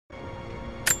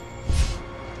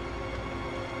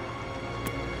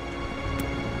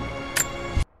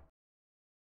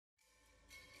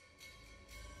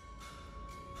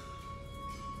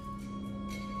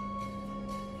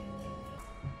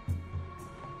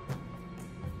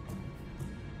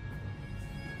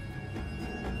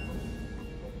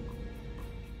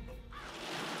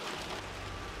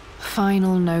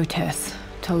Final notice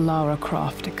to Lara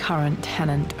Croft, a current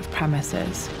tenant of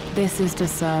premises. This is to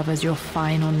serve as your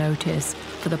final notice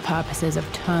for the purposes of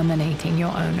terminating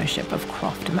your ownership of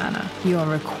Croft Manor. You are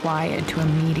required to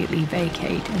immediately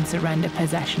vacate and surrender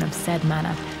possession of said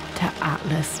manor to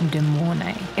Atlas de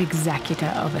Mornay,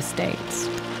 executor of estates.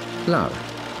 Lara,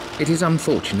 it is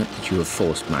unfortunate that you have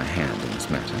forced my hand in this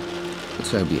matter, but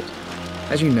so be it.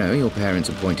 As you know, your parents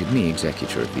appointed me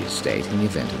executor of the estate in the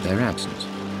event of their absence.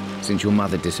 Since your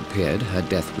mother disappeared, her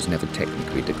death was never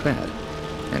technically declared.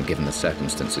 And given the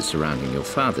circumstances surrounding your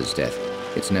father's death,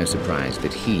 it's no surprise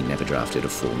that he never drafted a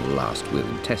formal last will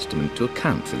and testament to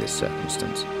account for this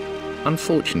circumstance.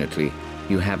 Unfortunately,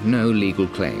 you have no legal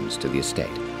claims to the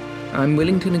estate. I'm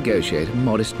willing to negotiate a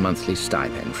modest monthly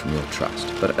stipend from your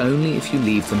trust, but only if you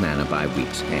leave the manor by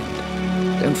week's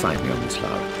end. Don't fight me on this,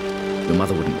 Lara. Your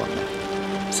mother wouldn't want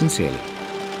that. Sincerely,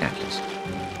 Atlas.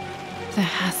 There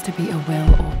has to be a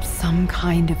will or some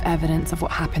kind of evidence of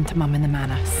what happened to Mum in the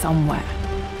manor somewhere.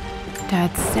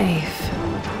 Dad's safe.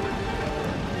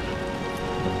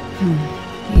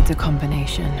 Needs a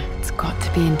combination. It's got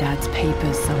to be in Dad's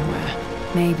papers somewhere.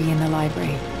 Maybe in the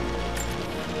library.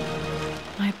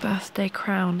 My birthday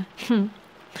crown.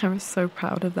 I was so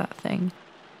proud of that thing.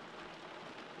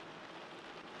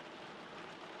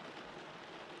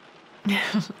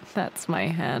 That's my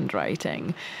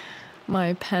handwriting.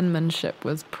 My penmanship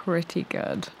was pretty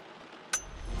good.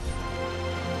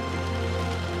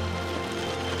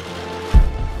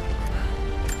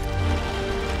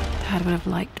 Dad would have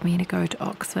liked me to go to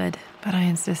Oxford, but I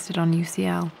insisted on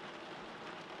UCL.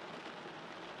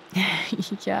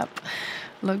 Yep,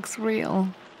 looks real.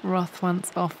 Roth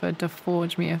once offered to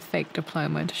forge me a fake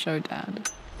diploma to show Dad.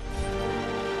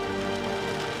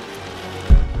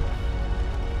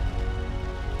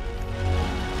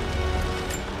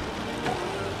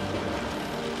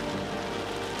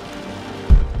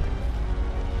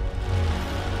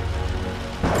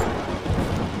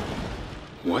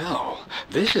 Well,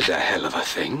 this is a hell of a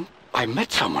thing. I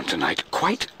met someone tonight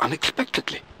quite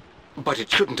unexpectedly. But it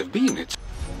shouldn't have been. It's...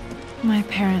 My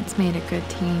parents made a good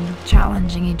team,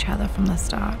 challenging each other from the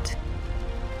start.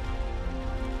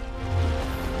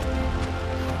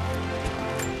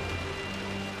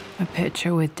 A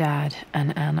picture with Dad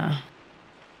and Anna.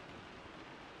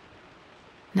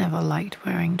 Never liked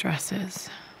wearing dresses,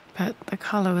 but the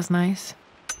color was nice.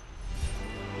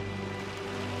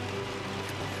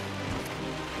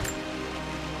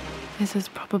 This is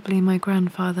probably my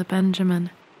grandfather,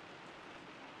 Benjamin.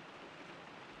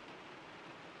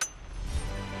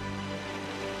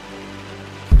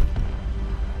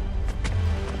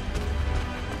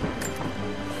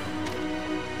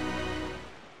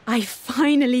 I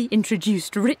finally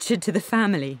introduced Richard to the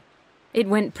family. It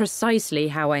went precisely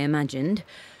how I imagined.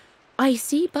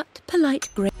 Icy but polite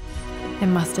grace. It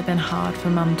must have been hard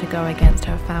for Mum to go against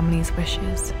her family's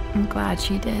wishes. I'm glad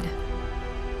she did.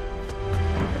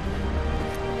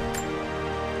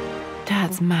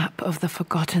 Dad's map of the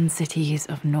forgotten cities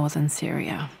of northern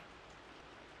Syria.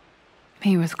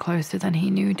 He was closer than he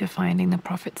knew to finding the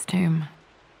Prophet's tomb.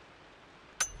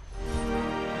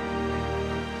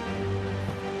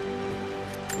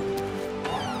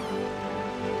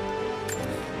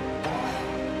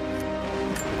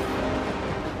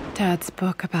 Dad's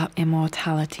book about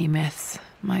immortality myths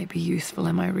might be useful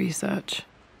in my research.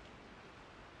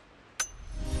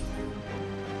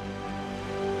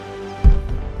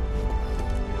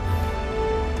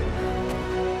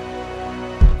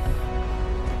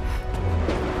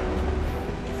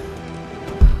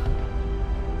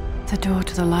 The door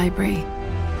to the library.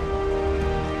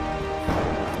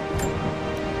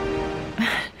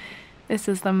 This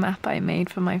is the map I made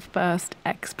for my first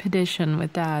expedition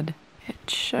with Dad. It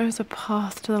shows a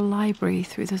path to the library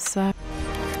through the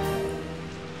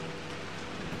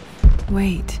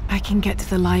Wait, I can get to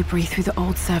the library through the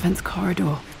old servants'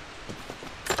 corridor.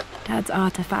 Dad's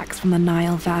artifacts from the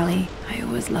Nile Valley. I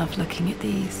always loved looking at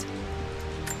these.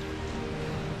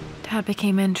 Dad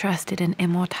became interested in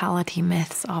immortality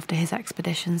myths after his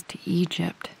expeditions to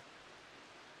Egypt.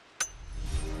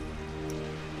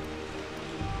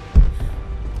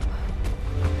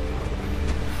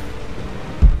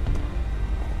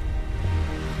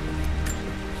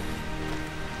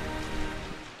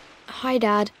 Hi,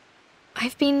 Dad.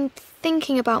 I've been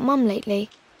thinking about Mum lately.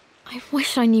 I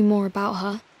wish I knew more about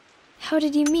her. How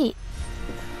did you meet?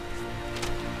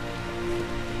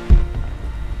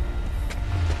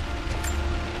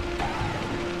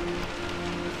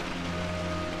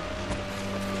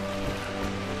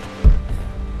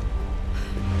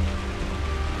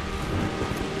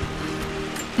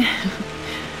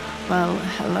 Well,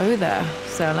 hello there,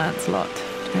 Sir Lancelot.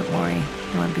 Don't worry,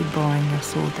 I won't be boring your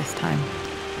sword this time.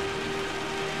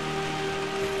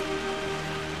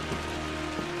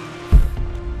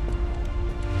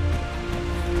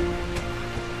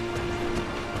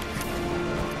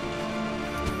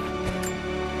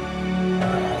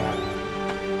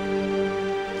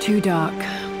 Too dark.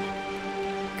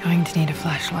 Going to need a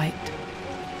flashlight.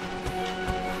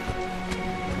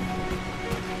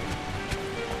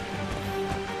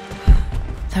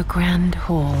 The Grand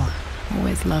Hall.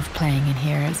 Always loved playing in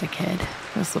here as a kid.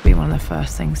 This will be one of the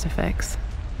first things to fix.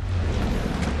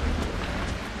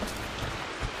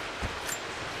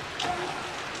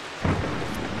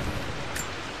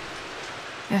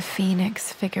 A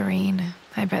phoenix figurine.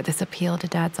 I bet this appealed to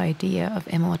Dad's idea of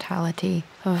immortality,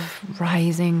 of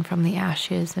rising from the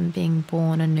ashes and being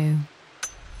born anew.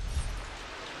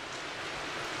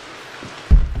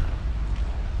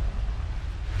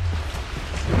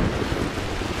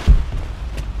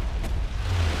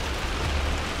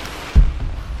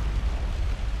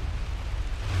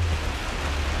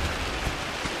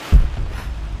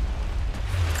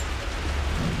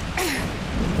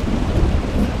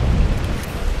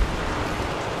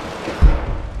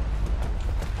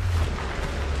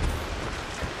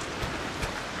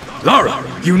 Lara,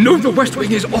 you know the West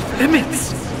Wing is off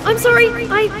limits. I'm sorry,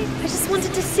 I just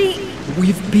wanted to see...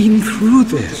 We've been through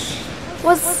this.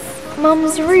 Was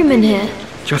Mum's room in here?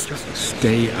 Just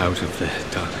stay out of there,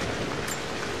 darling.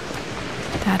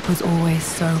 Dad was always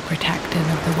so protective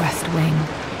of the West Wing.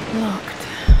 Locked.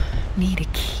 Need a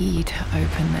key to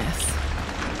open this.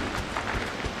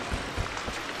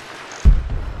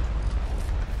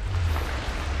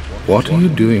 What are you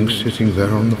doing sitting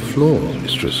there on the floor,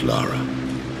 Mistress Lara?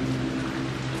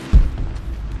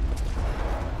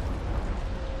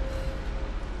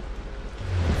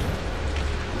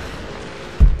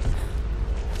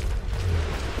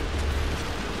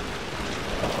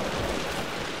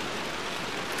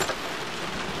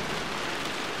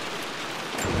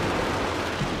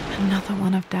 Another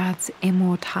one of Dad's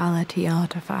immortality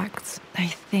artifacts. I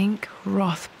think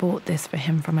Roth bought this for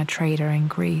him from a trader in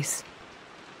Greece.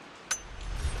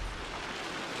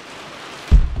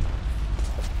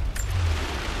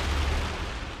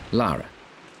 Lara,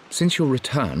 since your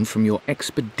return from your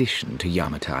expedition to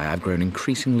Yamatai, I've grown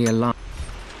increasingly alarmed.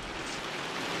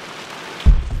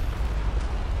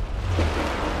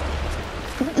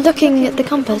 Looking at the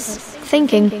compass,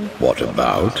 thinking. What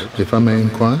about, if I may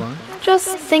inquire?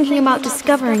 Just thinking about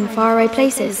discovering faraway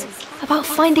places, about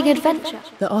finding adventure.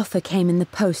 The offer came in the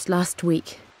post last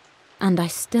week, and I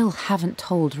still haven't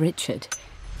told Richard.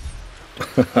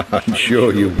 I'm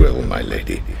sure you will, my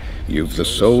lady. You've the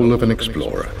soul of an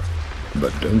explorer.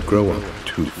 But don't grow up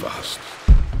too fast.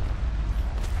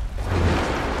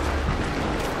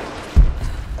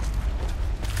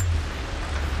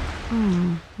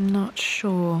 Not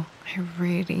sure. I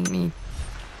really need...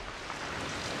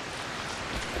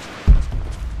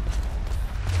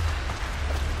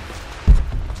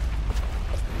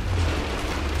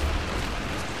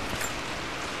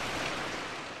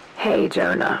 Hey,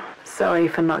 Jonah. Sorry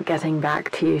for not getting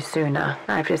back to you sooner.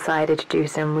 I've decided to do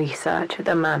some research at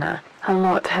the manor. A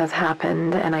lot has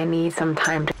happened, and I need some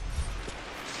time to...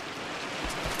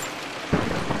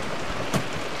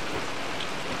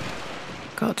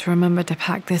 Got to remember to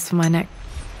pack this for my next...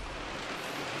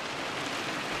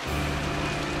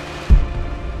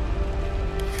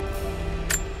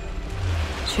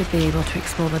 Should be able to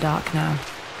explore the dark now.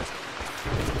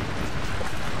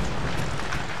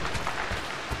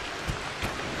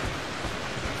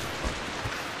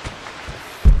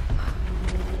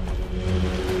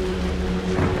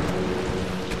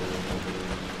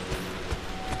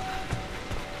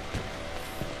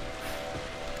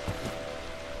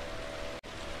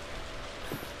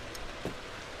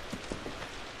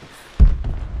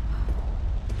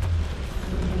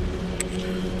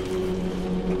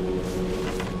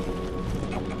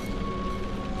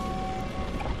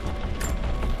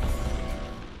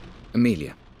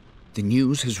 Amelia, the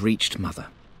news has reached Mother.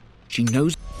 She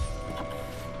knows...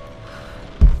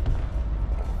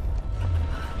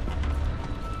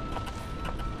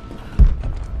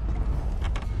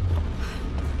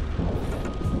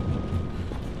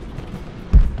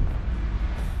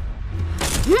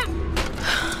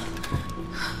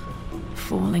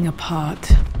 Falling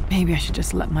apart. Maybe I should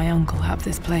just let my uncle have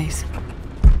this place.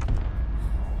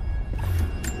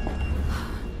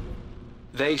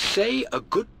 They say a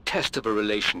good test of a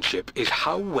relationship is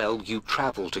how well you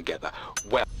travel together.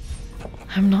 Well,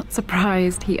 I'm not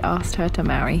surprised he asked her to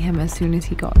marry him as soon as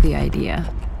he got the idea.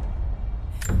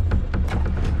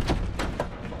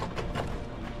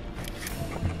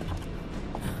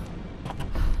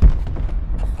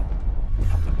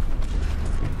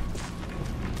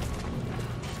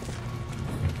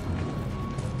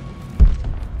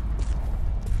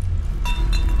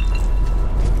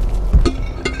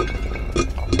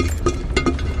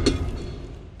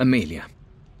 Amelia,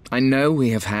 I know we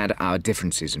have had our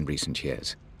differences in recent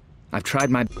years. I've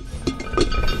tried my... Still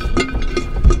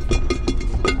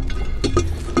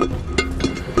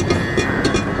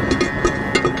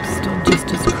just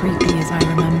as creepy as I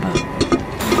remember.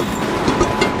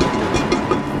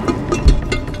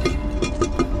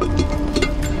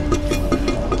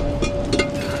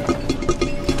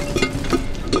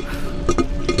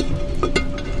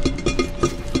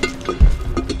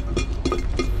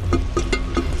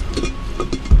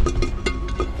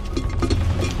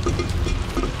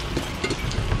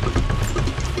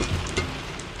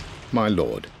 My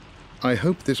lord, I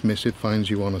hope this missive finds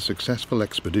you on a successful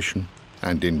expedition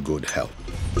and in good health.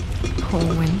 Poor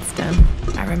Winston.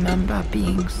 I remember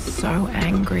being so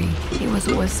angry. He was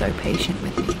always so patient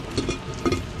with me.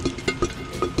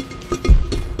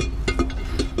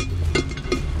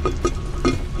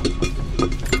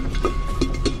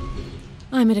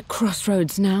 I'm at a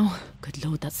crossroads now. Good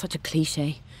lord, that's such a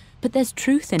cliche. But there's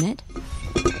truth in it.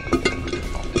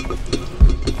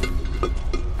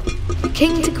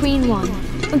 King to Queen 1.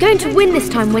 I'm going to win this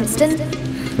time, Winston.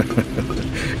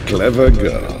 Clever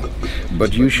girl.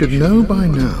 But you should know by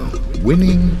now,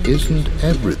 winning isn't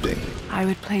everything. I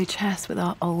would play chess with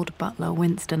our old butler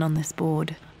Winston on this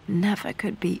board. Never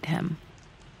could beat him.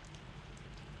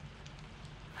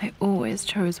 I always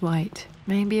chose white.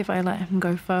 Maybe if I let him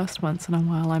go first once in a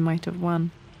while, I might have won.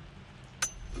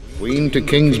 Queen to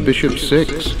King's Bishop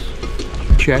 6.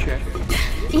 Check.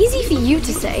 Easy for you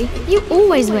to say. You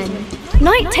always win.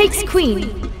 Knight takes queen.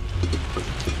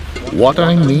 What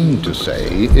I mean to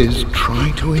say is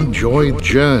try to enjoy the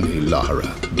journey,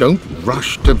 Lara. Don't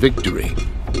rush to victory.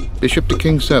 Bishop to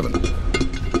King 7.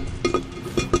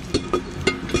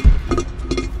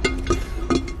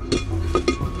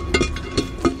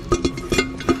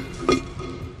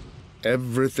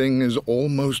 Everything is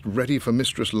almost ready for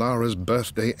Mistress Lara's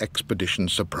birthday expedition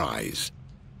surprise.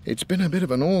 It's been a bit of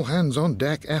an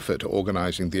all-hands-on-deck effort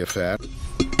organizing the affair.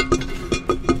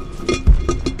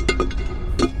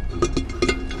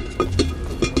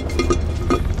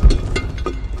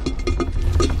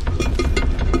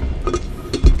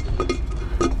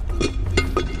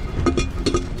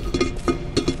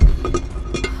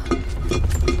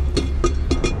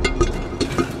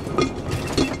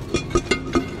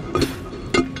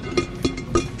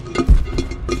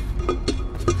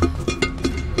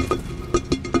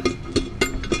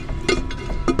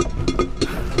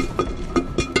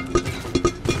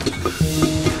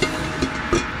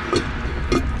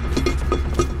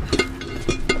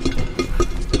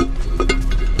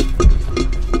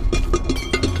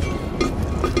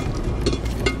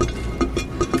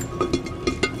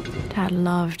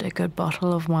 Loved a good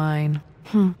bottle of wine.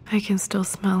 I can still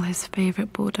smell his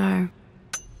favorite Bordeaux.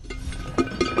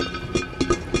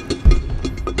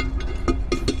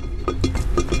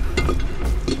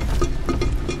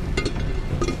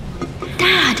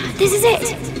 Dad, this is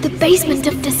it! The basement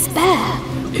of despair.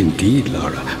 Indeed,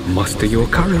 Lara. Muster your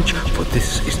courage, for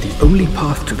this is the only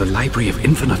path to the Library of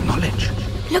Infinite Knowledge.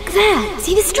 Look there!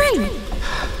 See the string?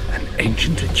 An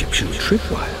ancient Egyptian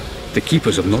tripwire. The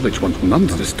Keepers of Knowledge want none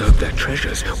to disturb their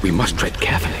treasures. We must tread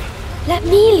carefully. Let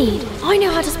me lead. I know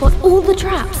how to spot all the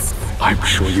traps. I'm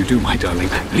sure you do, my darling.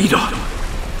 Lead on.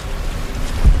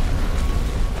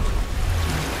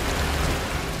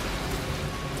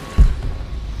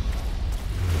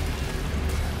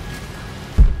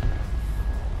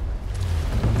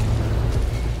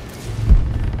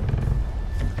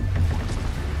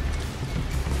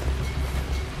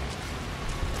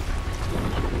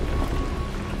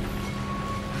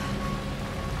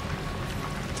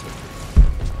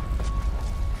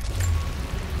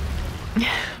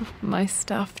 My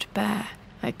stuffed bear.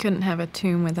 I couldn't have a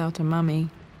tomb without a mummy.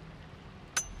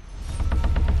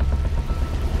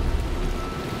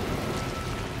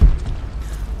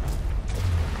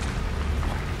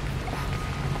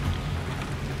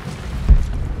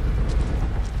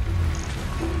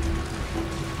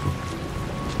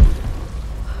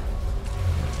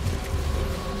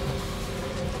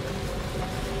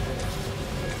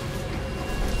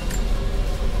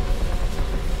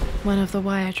 One of the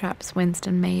wire traps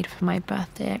Winston made for my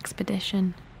birthday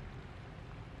expedition.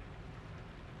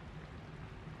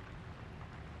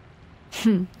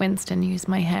 Winston used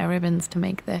my hair ribbons to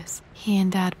make this. He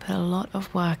and Dad put a lot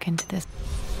of work into this.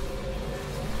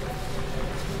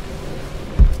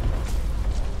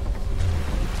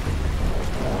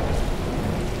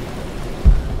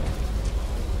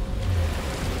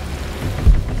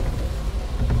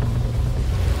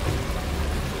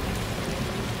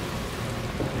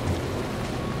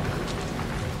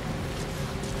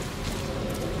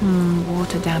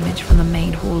 Water damage from the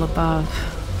main hall above.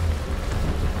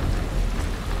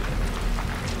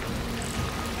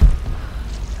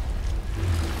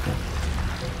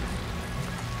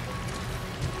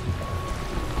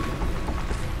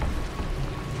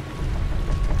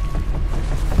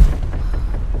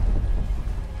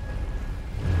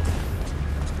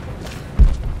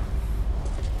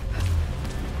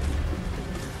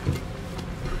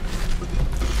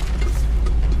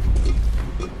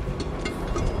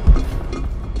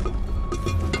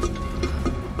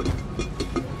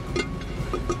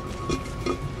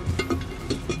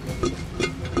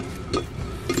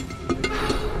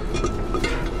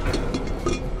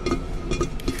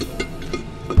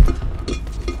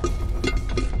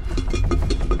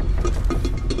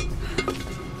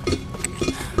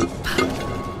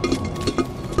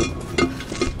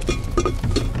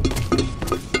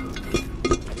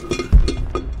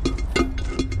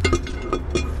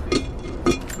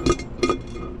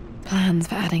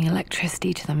 adding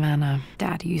electricity to the manor.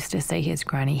 Dad used to say his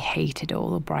granny hated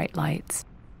all the bright lights.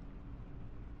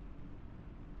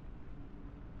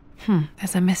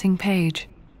 There's a missing page.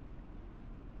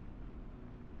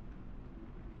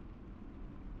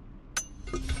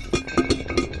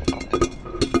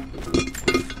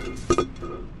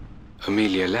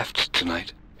 Amelia left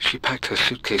tonight. She packed her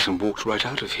suitcase and walked right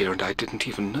out of here, and I didn't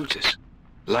even notice.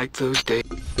 Like those days.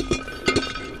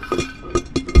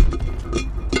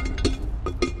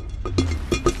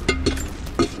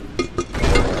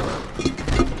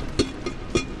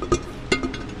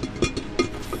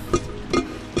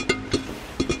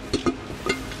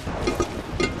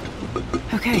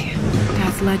 Okay,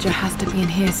 Dad's ledger has to be in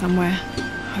here somewhere.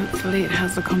 Hopefully it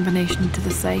has the combination to the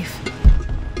safe.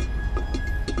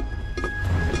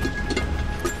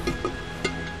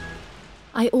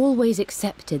 I always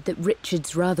accepted that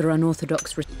Richard's rather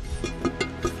unorthodox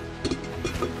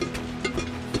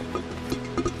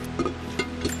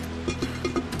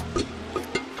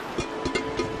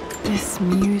This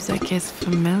music is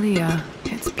familiar.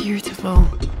 It's beautiful.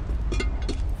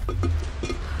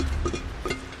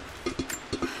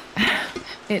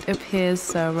 It appears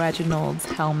Sir Reginald's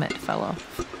helmet fell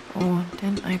off. Or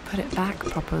didn't I put it back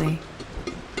properly?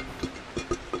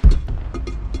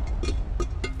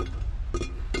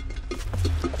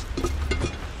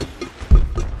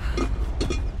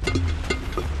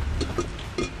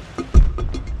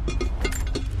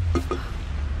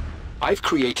 I've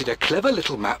created a clever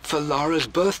little map for Lara's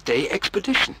birthday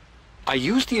expedition. I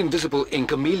used the invisible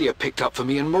ink Amelia picked up for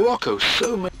me in Morocco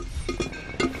so many...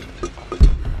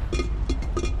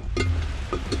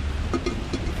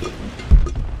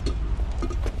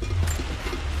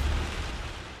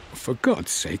 For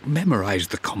God's sake, memorize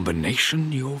the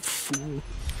combination, you fool.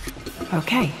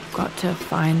 Okay, got to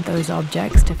find those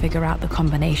objects to figure out the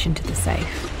combination to the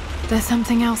safe. There's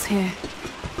something else here.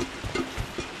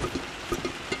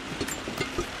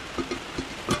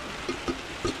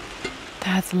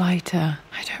 Dad's lighter.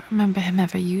 I don't remember him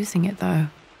ever using it, though.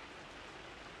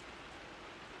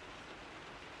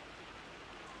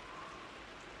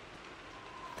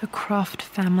 The Croft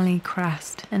family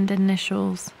crest and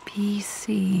initials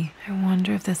PC. I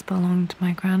wonder if this belonged to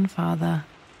my grandfather.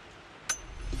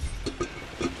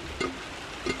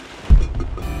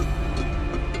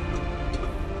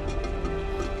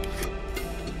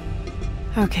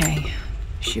 Okay,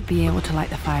 should be able to light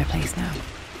the fireplace now.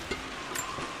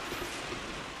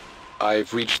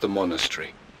 I've reached the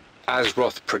monastery. As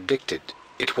Roth predicted,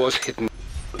 it was hidden.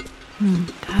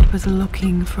 Dad was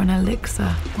looking for an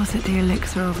elixir. Was it the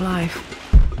elixir of life?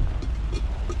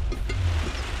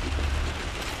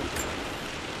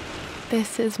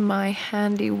 This is my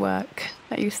handiwork.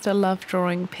 I used to love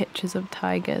drawing pictures of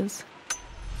tigers.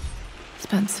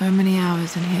 Spent so many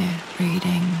hours in here,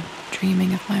 reading,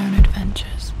 dreaming of my own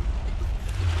adventures.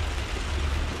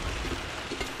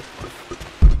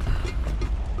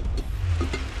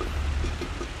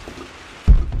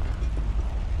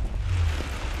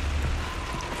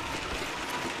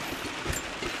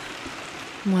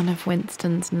 One of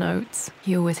Winston's notes.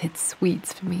 He always hid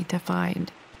sweets for me to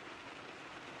find.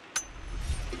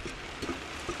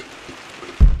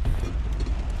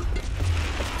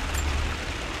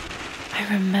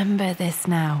 I remember this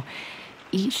now.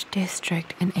 Each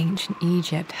district in ancient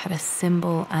Egypt had a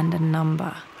symbol and a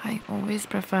number. I always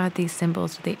preferred these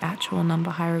symbols to the actual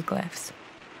number hieroglyphs.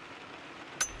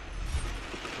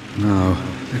 Now,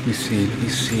 let me see.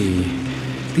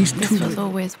 This was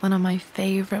always one of my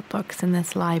favorite books in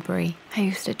this library. I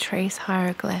used to trace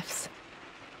hieroglyphs.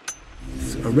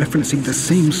 Are referencing the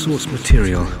same source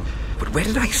material. But where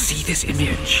did I see this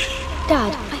image?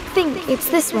 Dad, I think it's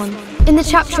this one, in the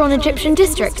chapter on Egyptian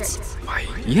districts. Why,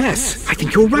 yes, I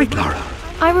think you're right, Lara.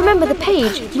 I remember the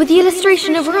page with the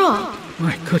illustration of Ra.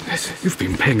 My goodness, you've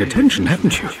been paying attention,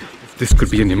 haven't you? This could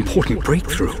be an important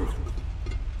breakthrough.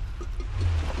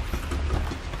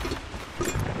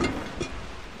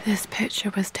 This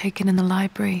picture was taken in the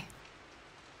library.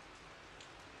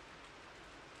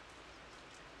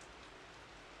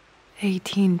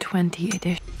 (1820)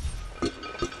 edition.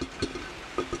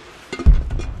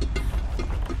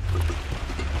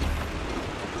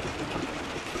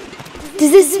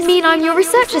 Does this mean I'm your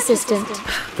research assistant?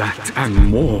 That and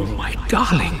more, my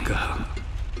darling girl.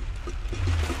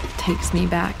 Takes me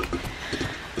back.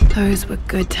 Those were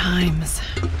good times.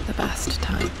 The best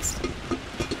times.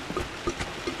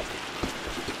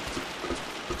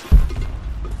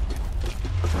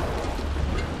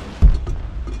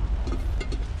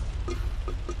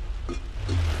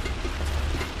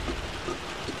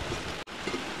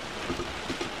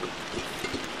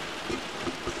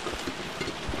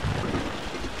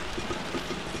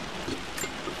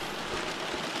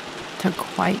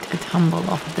 quite a tumble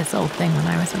off of this old thing when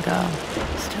I was a girl.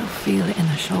 Still feel it in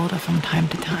the shoulder from time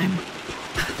to time.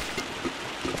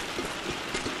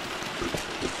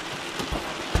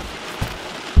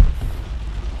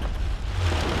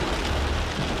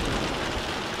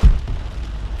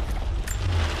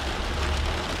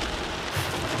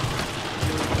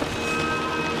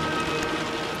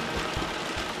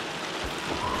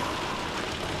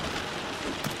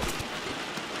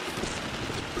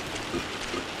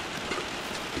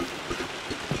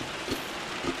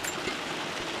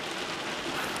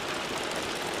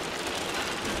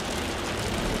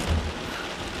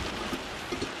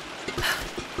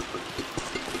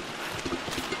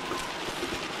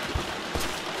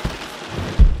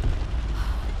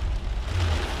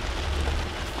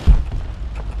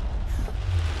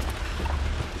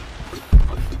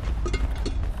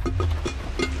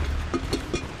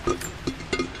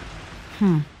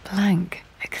 Blank,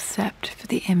 except for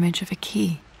the image of a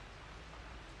key.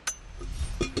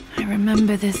 I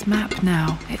remember this map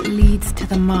now. It leads to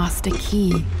the master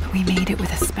key, but we made it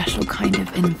with a special kind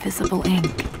of invisible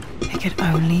ink. It could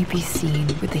only be seen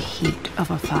with the heat of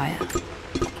a fire.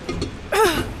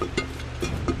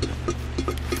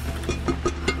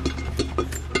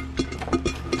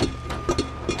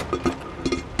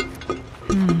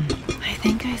 I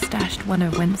think I stashed one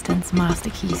of Winston's master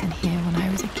keys in here when I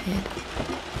was a kid.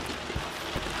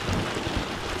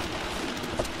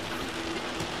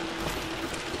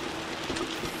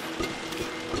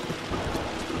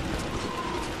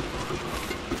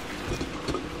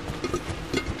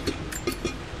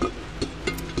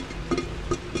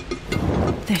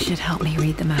 This should help me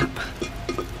read the map.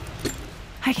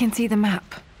 I can see the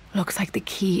map. Looks like the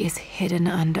key is hidden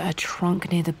under a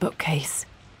trunk near the bookcase.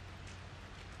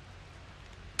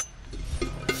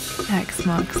 X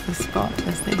marks the spot,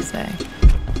 as they say.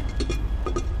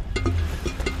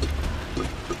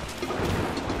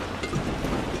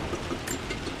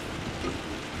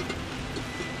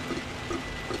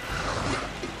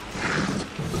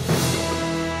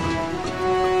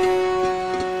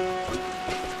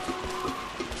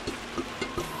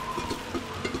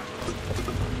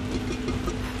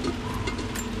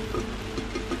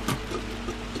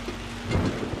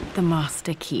 The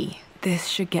master key. This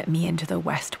should get me into the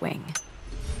West Wing.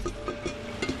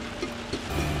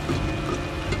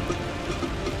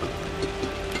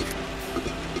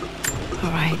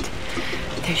 Alright,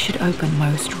 this should open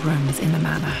most rooms in the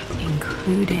manor,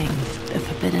 including the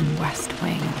forbidden West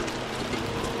Wing.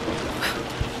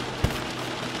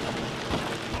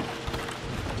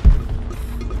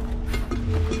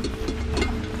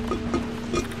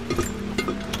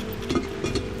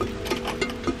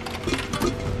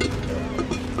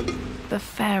 The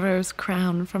Pharaoh's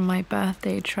crown from my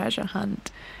birthday treasure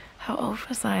hunt. How old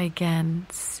was I again?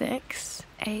 6?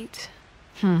 8?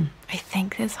 I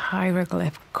think this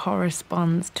hieroglyph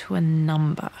corresponds to a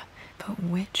number, but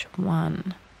which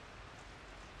one?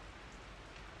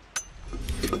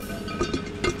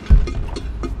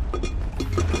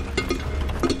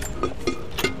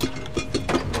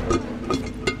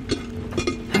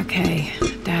 Okay,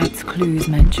 Dad's clues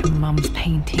mention Mum's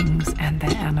paintings and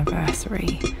their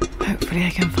anniversary. Hopefully I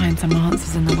can find some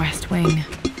answers in the West Wing.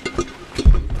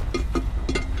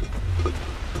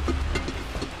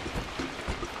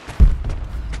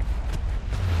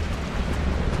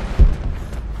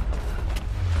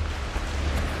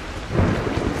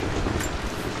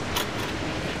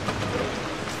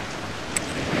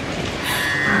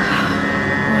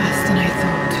 Worse than I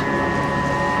thought.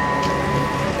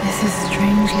 This is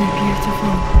strangely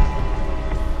beautiful.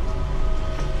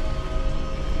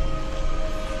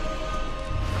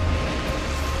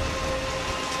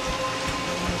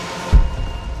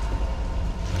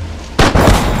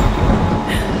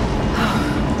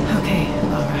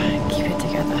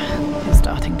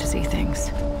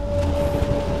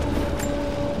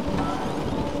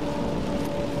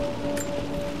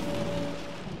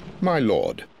 My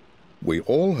lord, we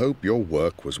all hope your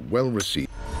work was well received.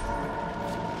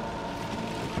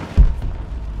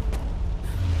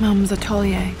 Mum's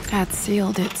atelier. Dad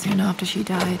sealed it soon after she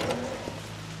died.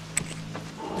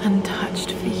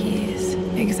 Untouched for years,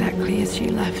 exactly as she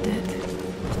left it.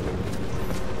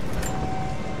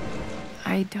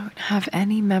 I don't have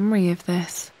any memory of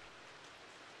this.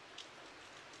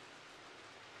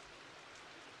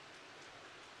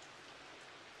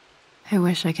 I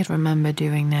wish I could remember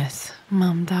doing this.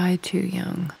 Mum died too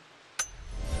young.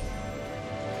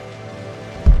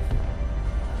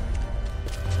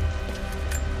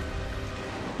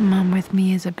 Mum with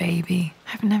me as a baby.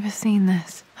 I've never seen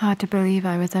this. Hard to believe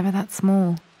I was ever that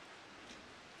small.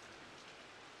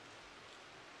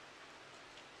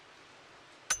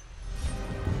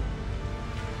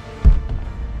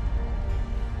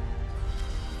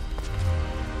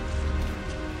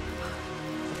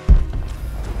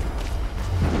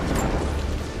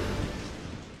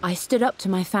 I stood up to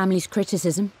my family's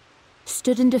criticism,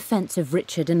 stood in defence of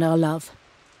Richard and our love.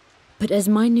 But as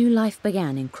my new life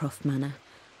began in Croft Manor,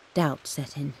 doubt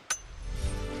set in.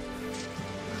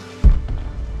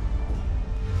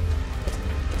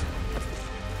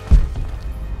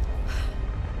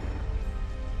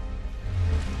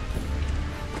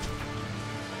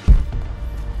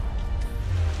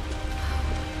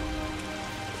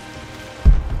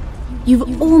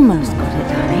 You've almost got it,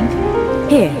 darling.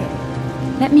 Here,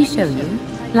 let me show you.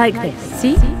 Like this,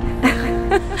 see?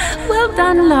 Well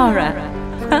done, Lara.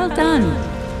 Well done.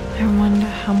 I wonder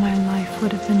how my life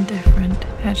would have been different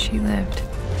had she lived.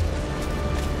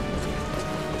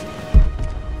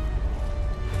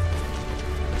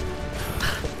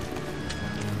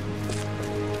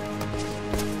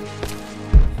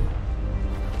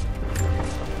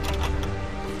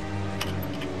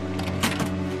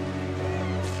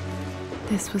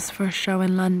 This was for a show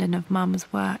in London of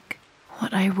Mum's work.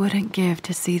 What I wouldn't give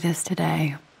to see this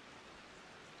today.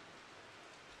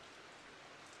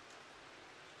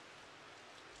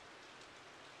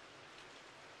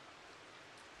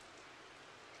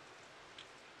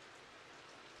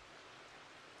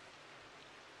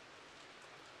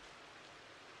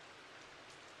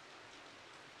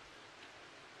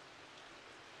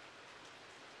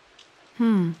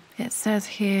 It says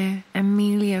here,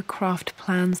 Amelia Croft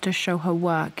plans to show her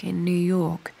work in New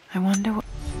York. I wonder what...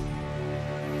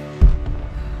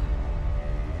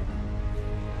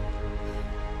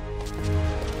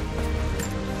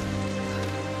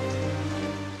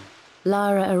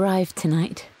 Lara arrived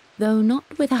tonight, though not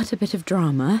without a bit of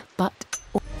drama, but...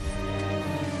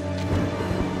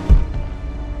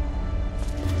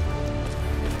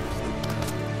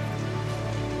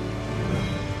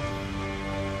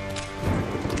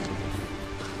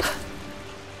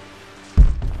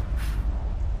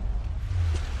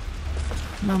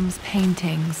 Mum's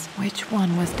paintings. Which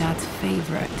one was Dad's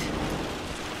favorite?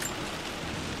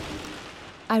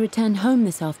 I returned home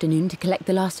this afternoon to collect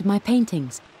the last of my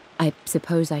paintings. I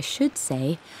suppose I should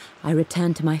say I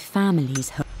returned to my family's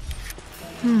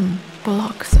home.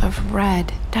 Blocks of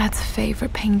red. Dad's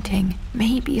favorite painting.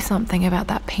 Maybe something about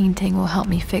that painting will help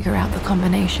me figure out the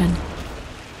combination.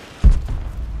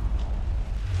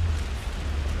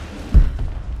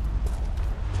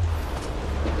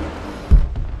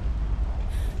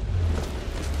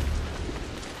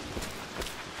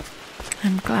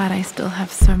 I'm glad I still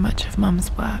have so much of Mum's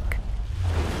work.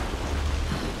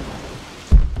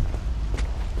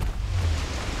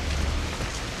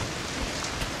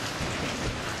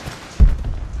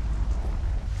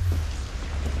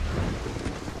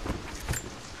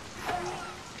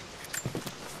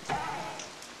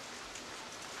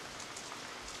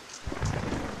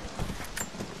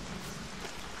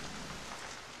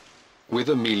 With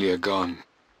Amelia gone,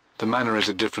 the manor is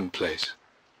a different place.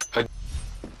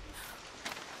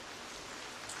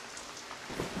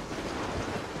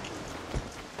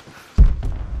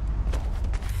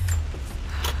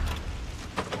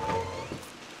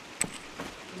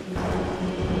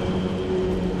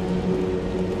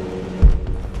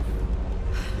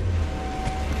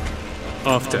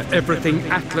 After everything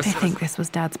Atlas I think this was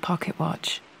Dad's pocket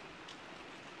watch.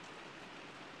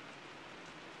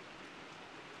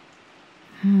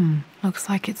 Looks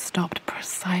like it stopped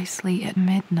precisely at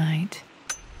midnight.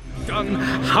 done,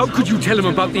 how could you tell him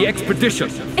about the expedition?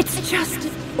 It's just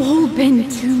all been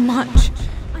too much.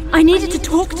 I needed to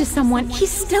talk to someone.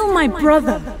 He's still my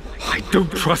brother. I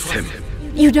don't trust him.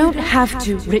 You don't have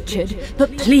to, Richard,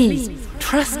 but please,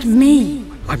 trust me.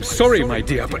 I'm sorry, my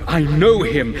dear, but I know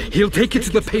him. He'll take it to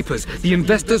the papers. The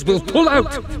investors will pull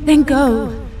out. Then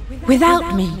go.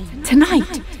 Without me.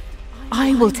 Tonight.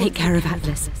 I will take care of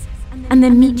Atlas. And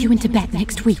then meet you in Tibet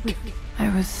next week.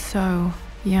 I was so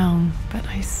young, but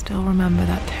I still remember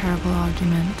that terrible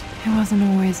argument. It wasn't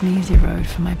always an easy road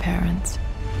for my parents.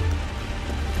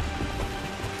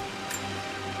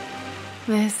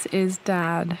 This is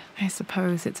Dad. I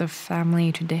suppose it's a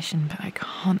family tradition, but I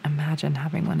can't imagine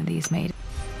having one of these made.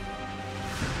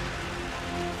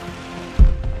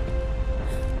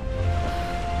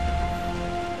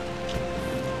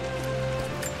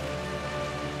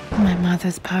 My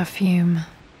mother's perfume.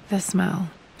 The smell.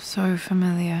 So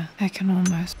familiar. I can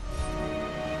almost...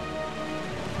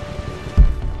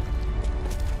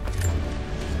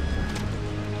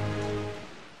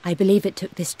 I believe it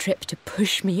took this trip to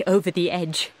push me over the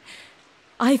edge.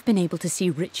 I've been able to see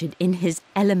Richard in his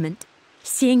element,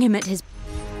 seeing him at his...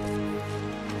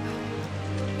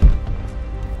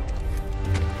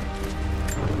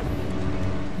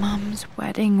 Mum's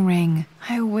wedding ring.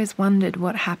 I always wondered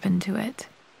what happened to it.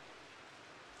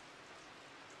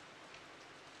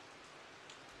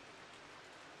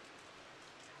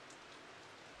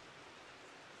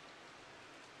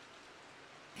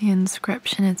 The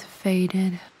inscription is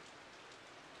faded.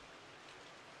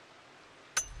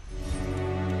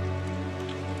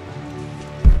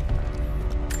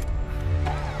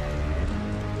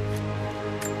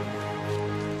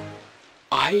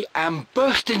 I am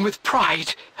bursting with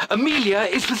pride. Amelia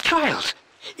is with child.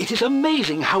 It is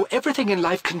amazing how everything in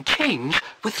life can change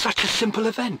with such a simple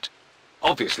event.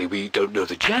 Obviously, we don't know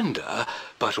the gender,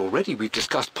 but already we've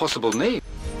discussed possible names.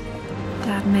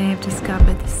 Dad may have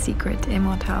discovered the secret to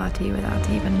immortality without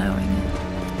even knowing it.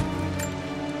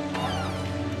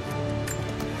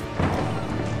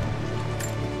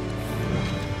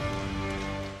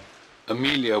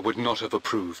 Amelia would not have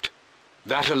approved.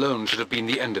 That alone should have been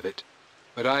the end of it.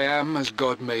 But I am, as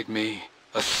God made me,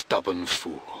 a stubborn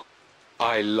fool.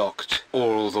 I locked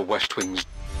all the West Wings.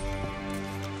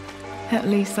 At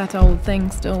least that old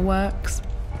thing still works.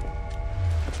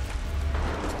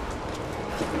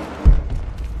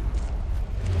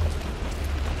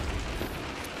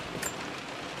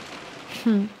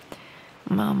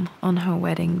 Mum, on her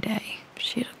wedding day,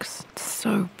 she looks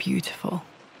so beautiful.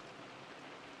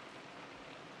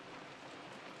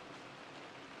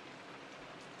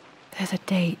 There's a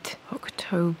date,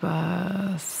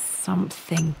 October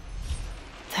something.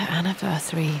 Their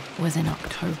anniversary was in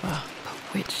October, but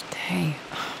which day?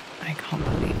 I can't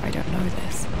believe I don't know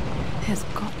this. There's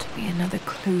got to be another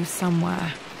clue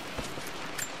somewhere.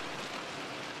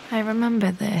 I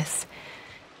remember this.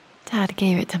 Dad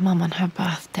gave it to Mum on her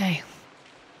birthday.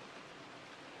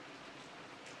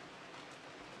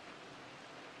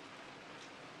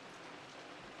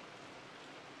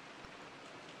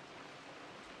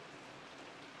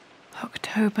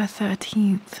 October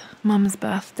 13th, Mum's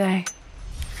birthday.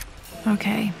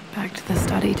 Okay, back to the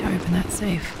study to open that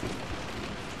safe.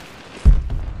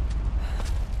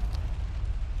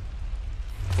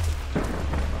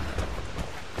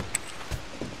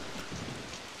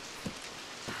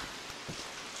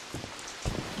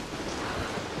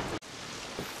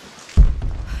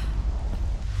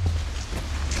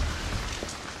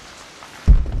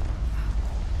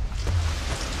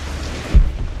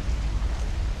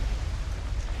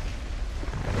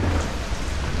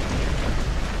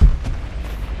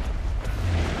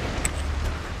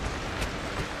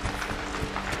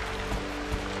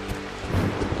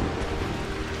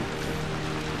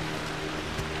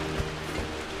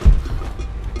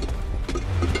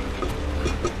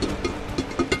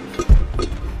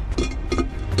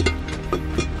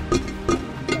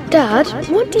 Dad,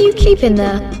 what do you keep in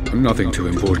there? Nothing too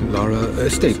important, Lara.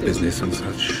 Estate business and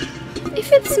such.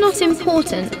 If it's not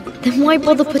important, then why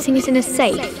bother putting it in a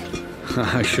safe?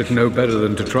 I should know better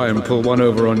than to try and pull one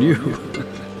over on you.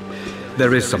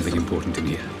 There is something important in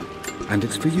here. And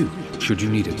it's for you, should you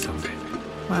need it someday.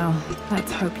 Well,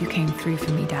 let's hope you came through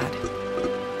for me, Dad.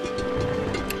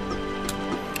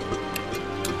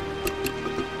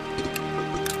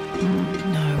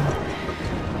 No,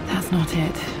 that's not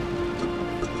it.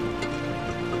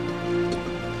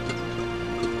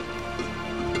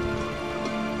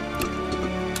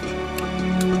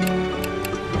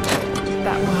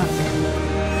 That worked.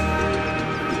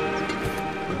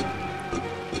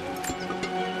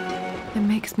 It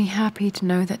makes me happy to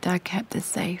know that Dad kept this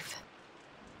safe.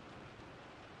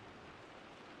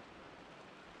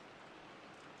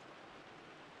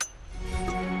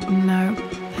 No,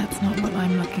 that's not what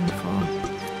I'm looking for.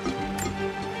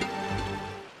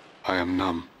 I am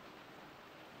numb.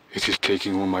 It is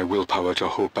taking all my willpower to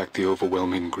hold back the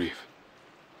overwhelming grief.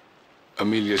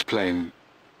 Amelia's plane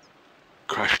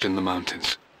crashed in the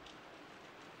mountains.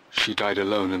 She died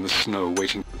alone in the snow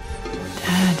waiting.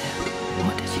 Dad,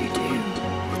 what did you do?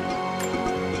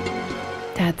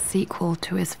 Dad's sequel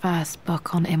to his first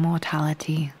book on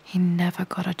immortality. He never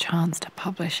got a chance to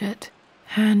publish it.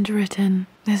 Handwritten.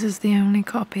 This is the only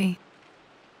copy.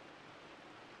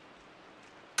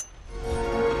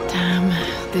 Damn,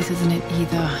 this isn't it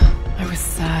either. I was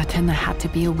certain there had to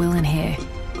be a will in here.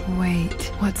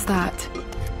 Wait, what's that?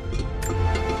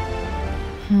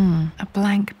 A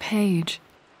blank page.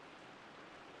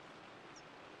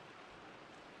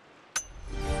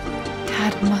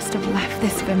 Dad must have left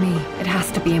this for me. It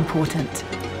has to be important.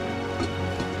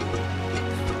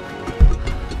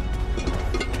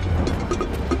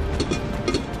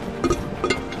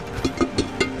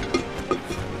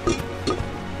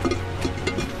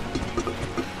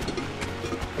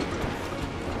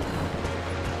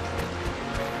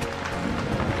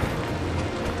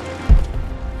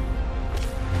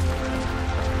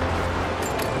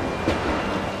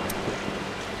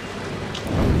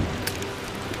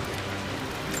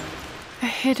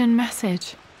 Hidden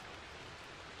message.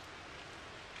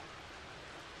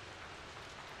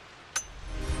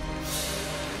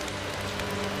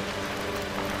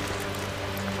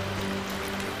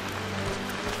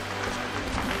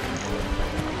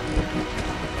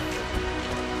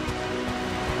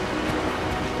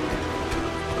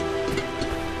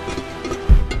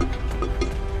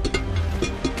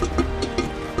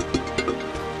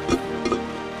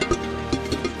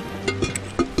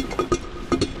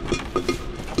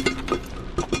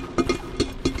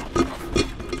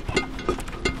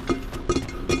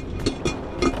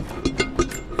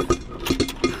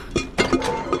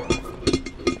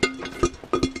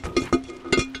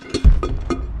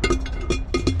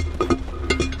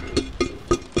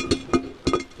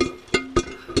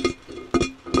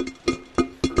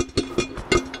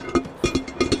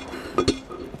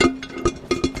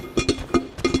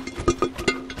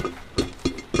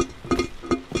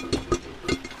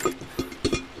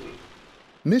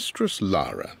 Mistress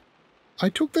Lara, I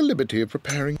took the liberty of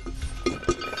preparing...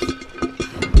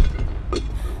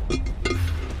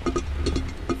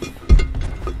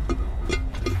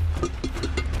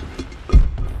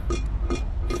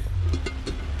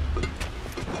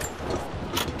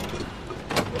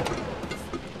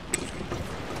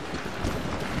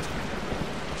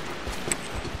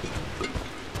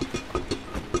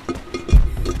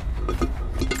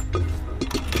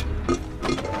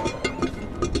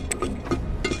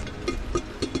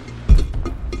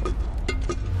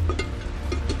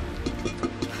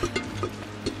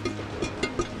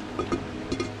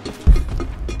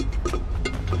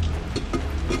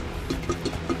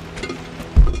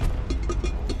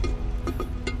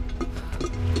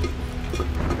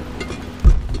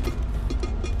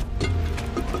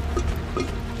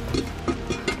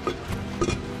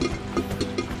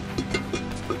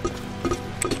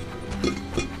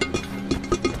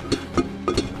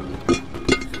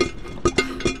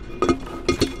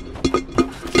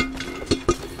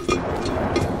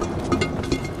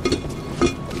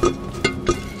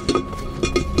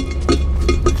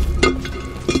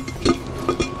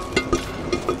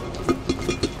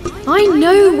 I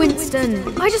know, Winston.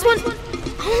 I just want...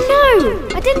 Oh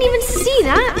no! I didn't even see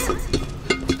that!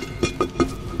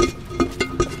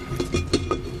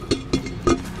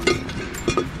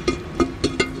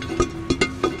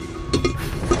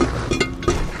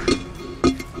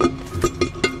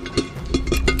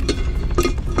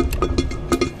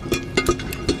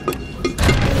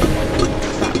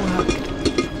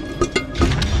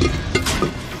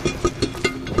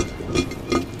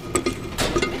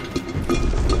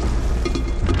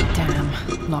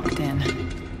 Locked in.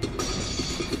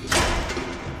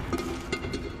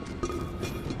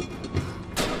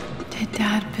 Did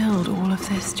Dad build all of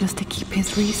this just to keep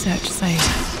his research safe?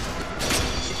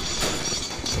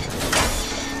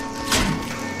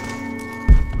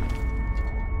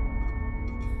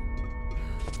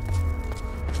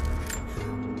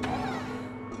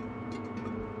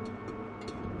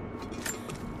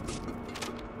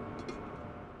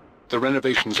 The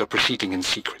renovations are proceeding in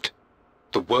secret.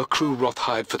 The work crew Roth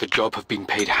hired for the job have been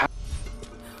paid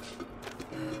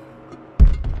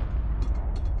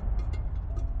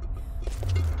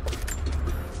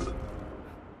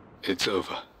It's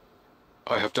over.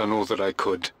 I have done all that I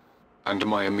could, and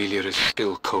my Amelia is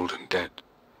still cold and dead.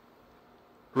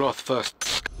 Roth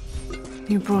first...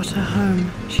 You brought her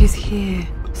home. She's here,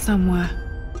 somewhere.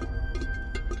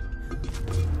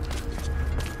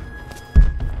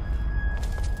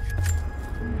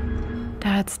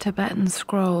 Dad's Tibetan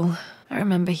scroll. I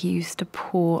remember he used to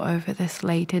pore over this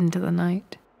late into the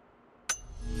night.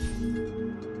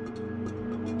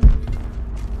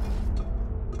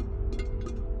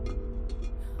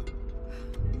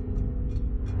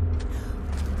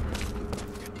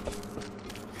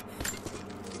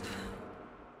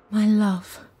 My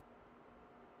love,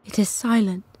 it is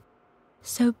silent,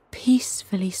 so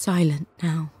peacefully silent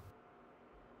now.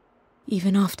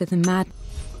 Even after the mad...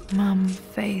 Mum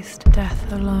faced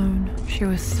death alone. She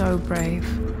was so brave.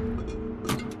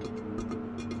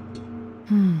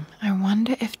 I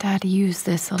wonder if Dad used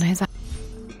this on his...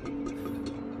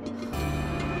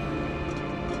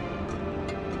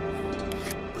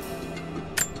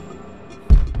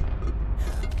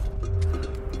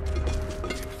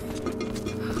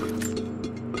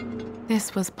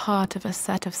 This was part of a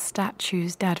set of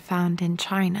statues Dad found in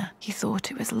China. He thought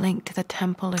it was linked to the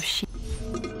Temple of Shi.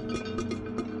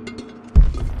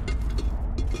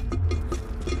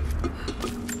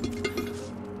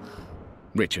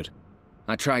 Richard,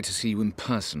 I tried to see you in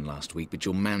person last week, but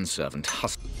your manservant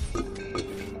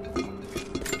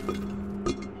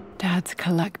Dad's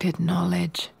collected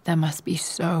knowledge. There must be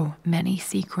so many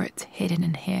secrets hidden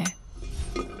in here.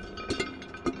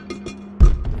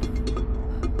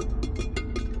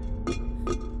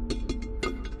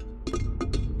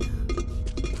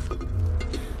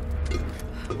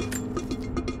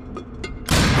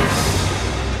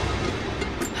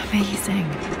 Amazing.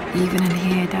 Even in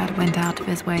here, Dad went out of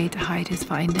his way to hide his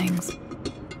findings.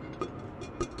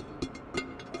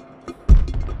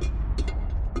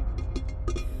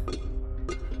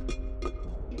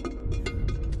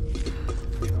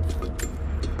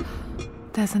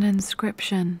 There's an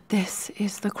inscription. This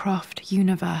is the Croft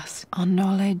universe. Our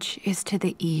knowledge is to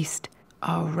the east,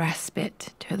 our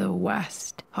respite to the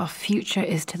west. Our future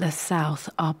is to the south,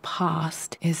 our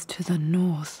past is to the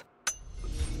north.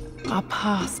 Our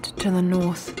past to the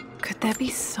north. Could there be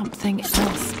something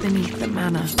else beneath the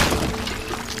manor?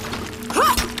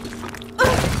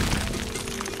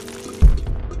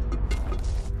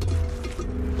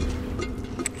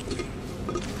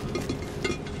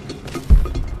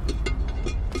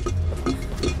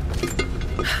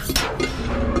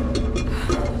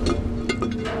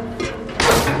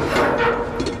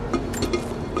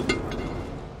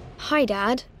 Hi,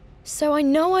 Dad. So I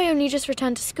know I only just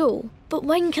returned to school, but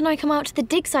when can I come out to the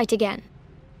dig site again?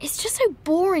 It's just so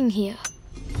boring here.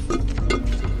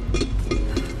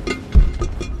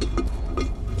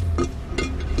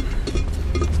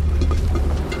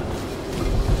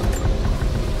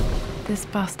 This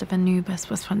bust of Anubis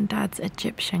was from Dad's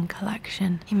Egyptian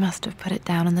collection. He must have put it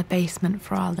down in the basement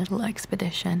for our little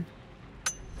expedition.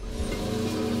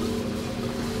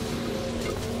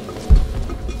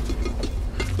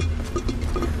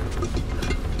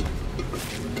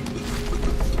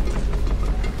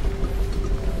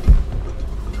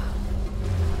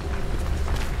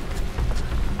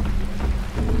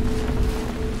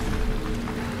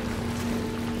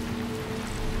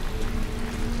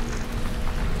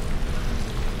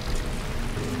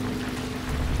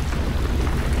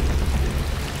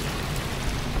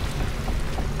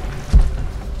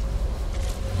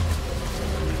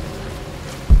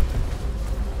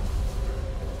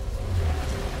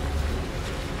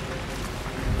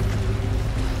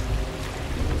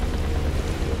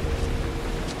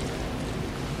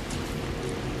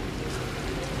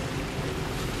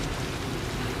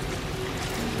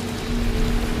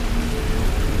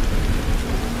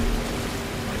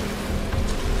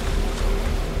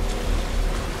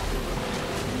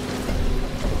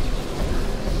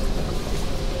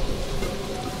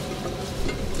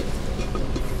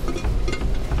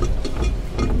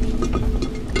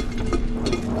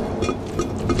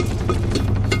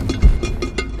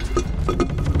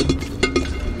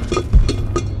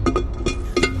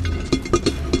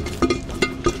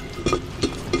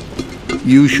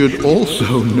 You should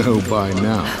also know by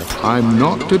now, I'm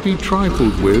not to be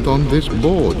trifled with on this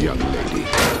board, young lady.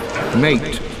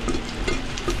 Mate.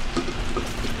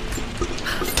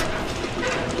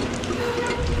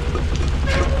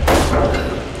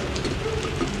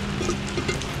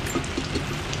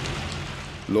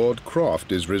 Lord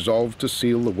Croft is resolved to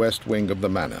seal the west wing of the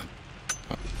manor.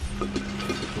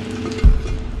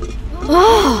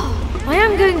 Oh, I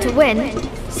am going to win.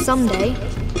 Someday.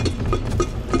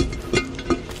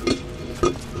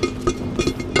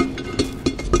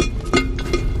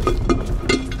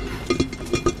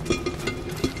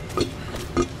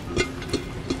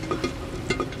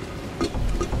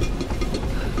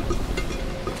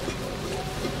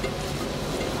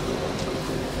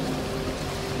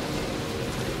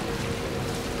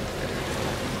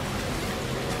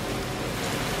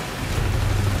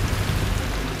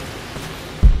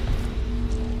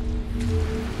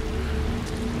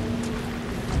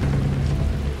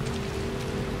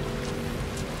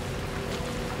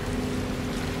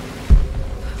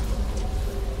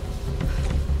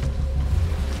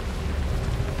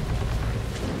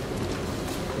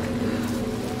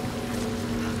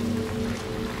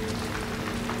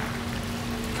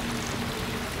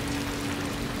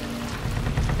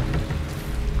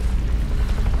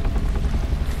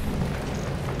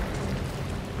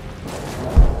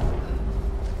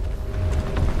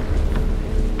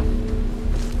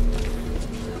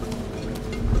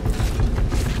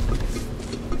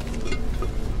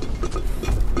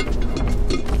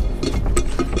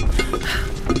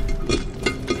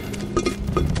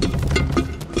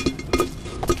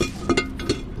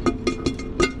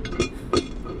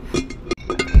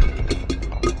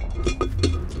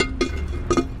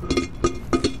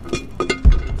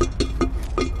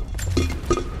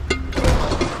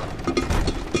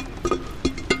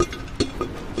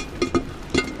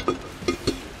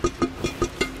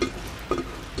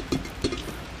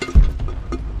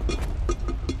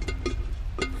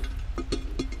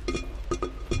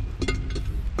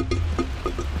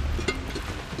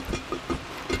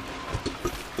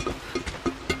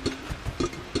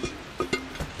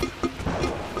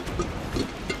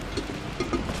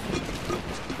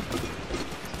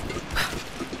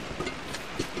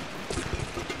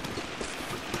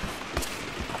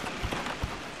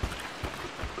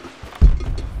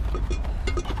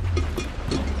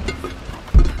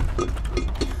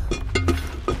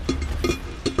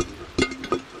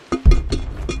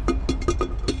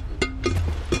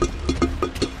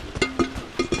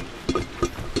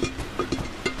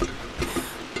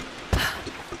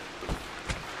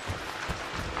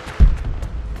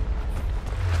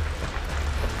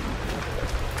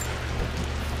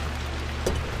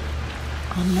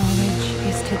 Our knowledge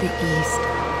is to the east,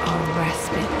 our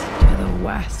respite to the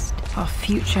west. Our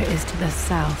future is to the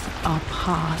south, our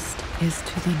past is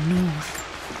to the north.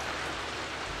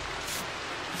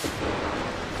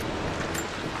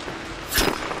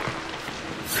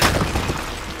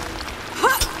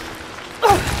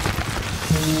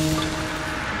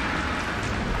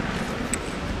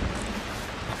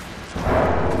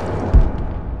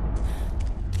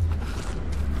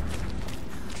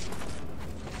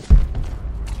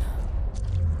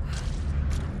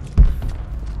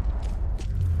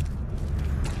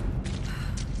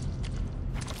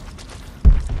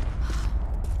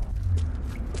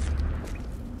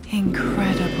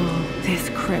 Incredible. This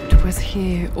crypt was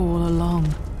here all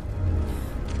along.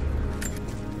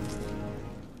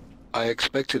 I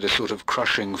expected a sort of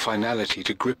crushing finality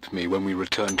to grip me when we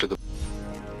returned to the...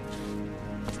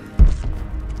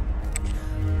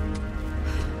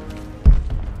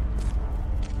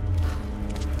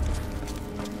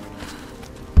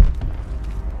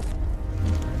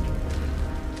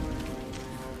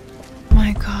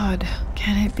 My God,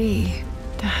 can it be?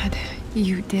 Dad,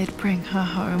 you did bring her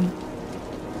home.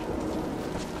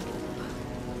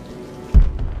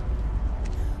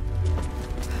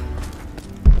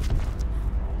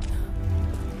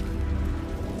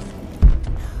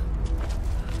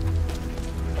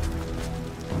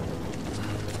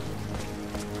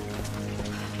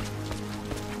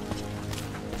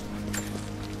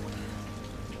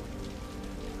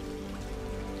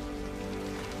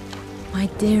 My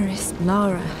dearest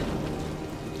Lara,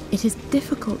 it is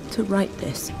difficult to write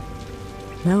this,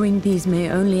 knowing these may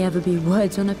only ever be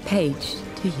words on a page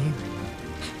to you.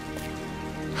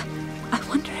 I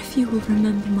wonder if you will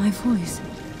remember my voice.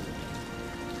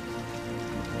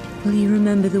 Will you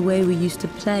remember the way we used to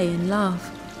play and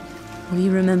laugh? Will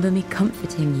you remember me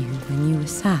comforting you when you were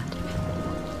sad?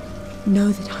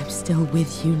 Know that I'm still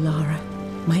with you, Lara.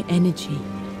 My energy,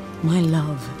 my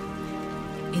love.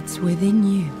 It's within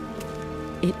you.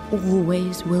 It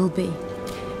always will be.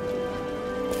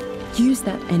 Use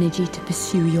that energy to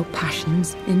pursue your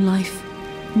passions in life.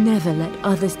 Never let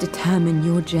others determine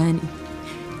your journey.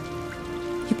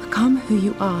 You become who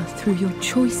you are through your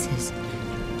choices,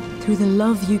 through the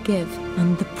love you give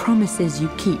and the promises you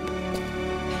keep.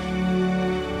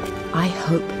 I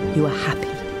hope you are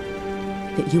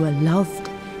happy, that you are loved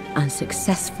and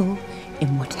successful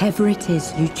in whatever it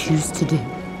is you choose to do.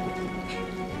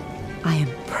 I am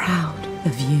proud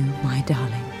of you, my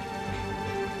darling.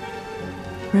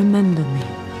 Remember me,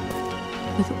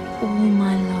 with all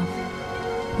my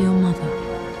love, your mother.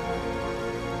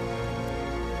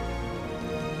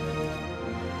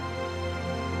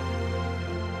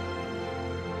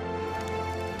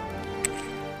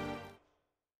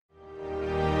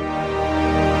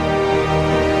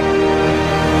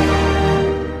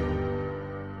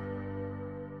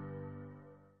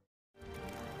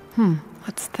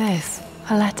 What's this?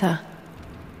 A letter.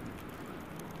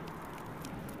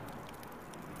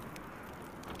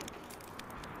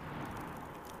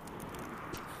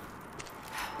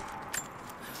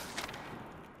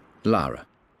 Lara,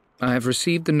 I have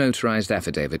received the notarized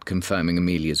affidavit confirming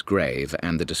Amelia's grave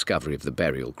and the discovery of the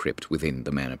burial crypt within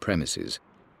the manor premises.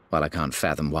 While I can't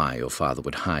fathom why your father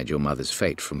would hide your mother's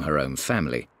fate from her own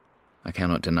family, I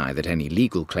cannot deny that any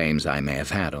legal claims I may have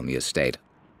had on the estate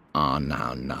are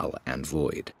now null and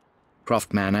void.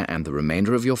 Croft Manor and the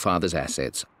remainder of your father's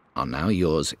assets are now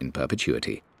yours in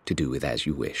perpetuity to do with as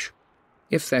you wish.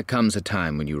 If there comes a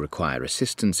time when you require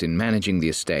assistance in managing the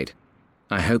estate,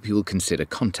 I hope you will consider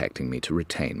contacting me to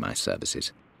retain my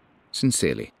services.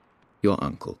 Sincerely, your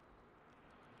uncle.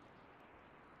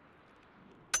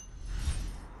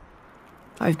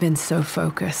 I've been so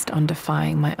focused on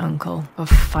defying my uncle, of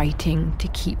fighting to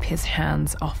keep his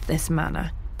hands off this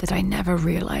manor, that I never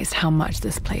realized how much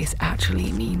this place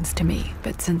actually means to me.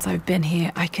 But since I've been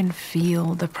here, I can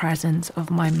feel the presence of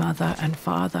my mother and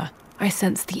father. I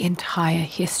sense the entire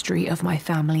history of my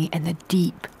family and the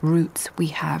deep roots we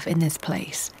have in this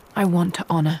place. I want to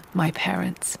honor my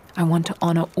parents. I want to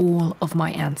honor all of my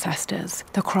ancestors.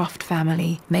 The Croft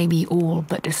family may be all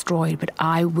but destroyed, but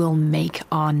I will make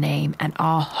our name and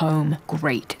our home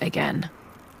great again.